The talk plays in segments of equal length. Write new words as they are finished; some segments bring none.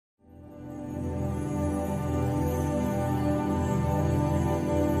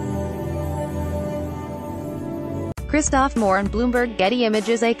Christophe Moore and Bloomberg. Getty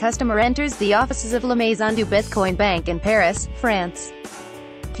Images. A customer enters the offices of La Maison du Bitcoin Bank in Paris, France.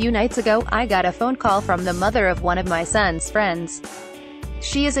 A few nights ago, I got a phone call from the mother of one of my son's friends.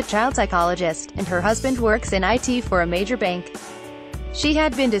 She is a child psychologist, and her husband works in IT for a major bank. She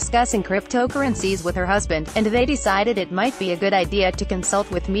had been discussing cryptocurrencies with her husband, and they decided it might be a good idea to consult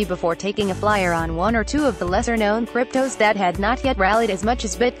with me before taking a flyer on one or two of the lesser-known cryptos that had not yet rallied as much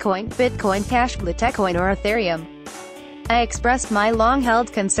as Bitcoin, Bitcoin Cash, Litecoin or Ethereum. I expressed my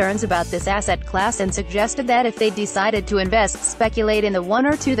long-held concerns about this asset class and suggested that if they decided to speculate in the one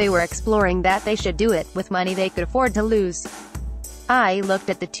or two they were exploring, that they should do it with money they could afford to lose. I looked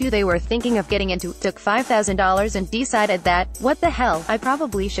at the two they were thinking of getting into, took $5,000 and decided that, what the hell, I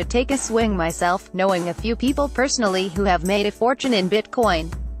probably should take a swing myself, knowing a few people personally who have made a fortune in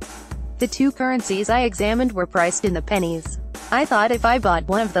Bitcoin. The two currencies I examined were priced in the pennies. I thought if I bought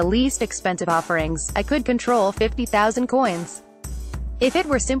one of the least expensive offerings, I could control 50,000 coins. If it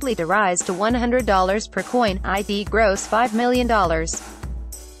were simply to rise to $100 per coin, I'd gross $5 million.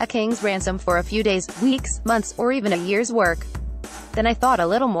 A king's ransom for a few days, weeks, months, or even a year's work. Then I thought a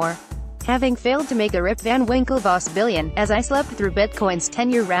little more. Having failed to make a Rip Van Winklevoss billion, as I slept through Bitcoin's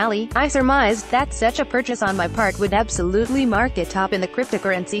 10-year rally, I surmised that such a purchase on my part would absolutely mark it top in the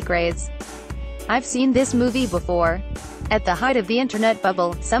cryptocurrency craze. I've seen this movie before. At the height of the internet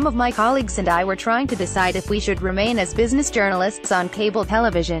bubble, some of my colleagues and I were trying to decide if we should remain as business journalists on cable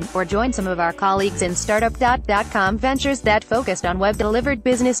television, or join some of our colleagues in startup.com ventures that focused on web-delivered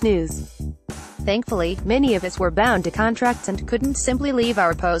business news. Thankfully, many of us were bound to contracts and couldn't simply leave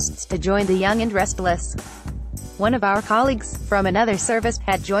our posts to join the young and restless. One of our colleagues, from another service,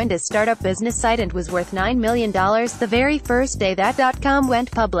 had joined a startup business site and was worth $9 million the very first day that .com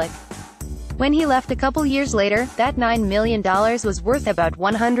went public. When he left a couple years later, that $9 million was worth about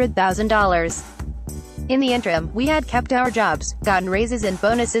 $100,000. In the interim, we had kept our jobs, gotten raises and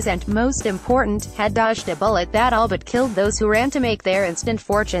bonuses, and, most important, had dodged a bullet that all but killed those who ran to make their instant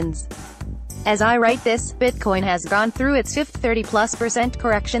fortunes. As I write this, Bitcoin has gone through its fifth 30+%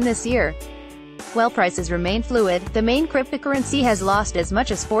 correction this year. While prices remain fluid, the main cryptocurrency has lost as much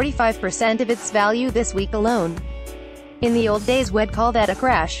as 45% of its value this week alone. In the old days, we'd call that a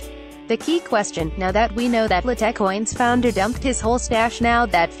crash. The key question, now that we know that Litecoin's founder dumped his whole stash, now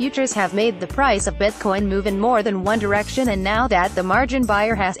that futures have made the price of Bitcoin move in more than one direction, and now that the margin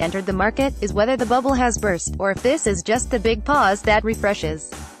buyer has entered the market, is whether the bubble has burst, or if this is just the big pause that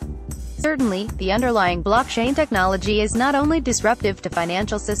refreshes. Certainly, the underlying blockchain technology is not only disruptive to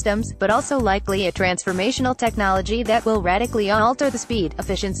financial systems, but also likely a transformational technology that will radically alter the speed,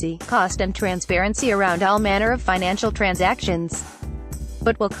 efficiency, cost and transparency around all manner of financial transactions.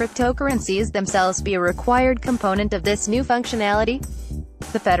 But will cryptocurrencies themselves be a required component of this new functionality?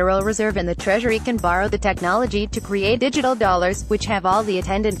 The Federal Reserve and the Treasury can borrow the technology to create digital dollars, which have all the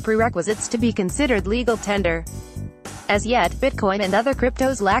attendant prerequisites to be considered legal tender. As yet, Bitcoin and other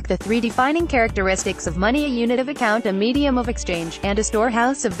cryptos lack the three defining characteristics of money: a unit of account, a medium of exchange, and a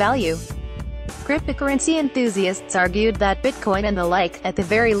storehouse of value. Cryptocurrency enthusiasts argued that Bitcoin and the like, at the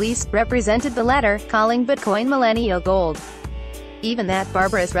very least, represented the latter, calling Bitcoin millennial gold. Even that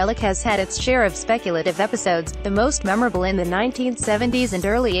barbarous relic has had its share of speculative episodes, the most memorable in the 1970s and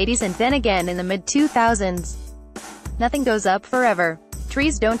early 80s, and then again in the mid-2000s. Nothing goes up forever.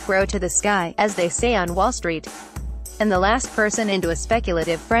 Trees don't grow to the sky, as they say on Wall Street. And the last person into a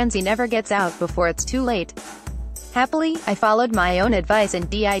speculative frenzy never gets out before it's too late. Happily, I followed my own advice and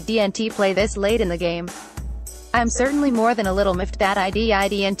didn't play this late in the game. I'm certainly more than a little miffed that I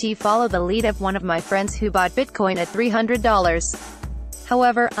didn't follow the lead of one of my friends who bought Bitcoin at $300.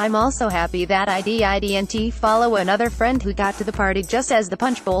 However, I'm also happy that I didn't follow another friend who got to the party just as the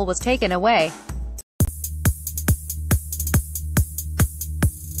punch bowl was taken away.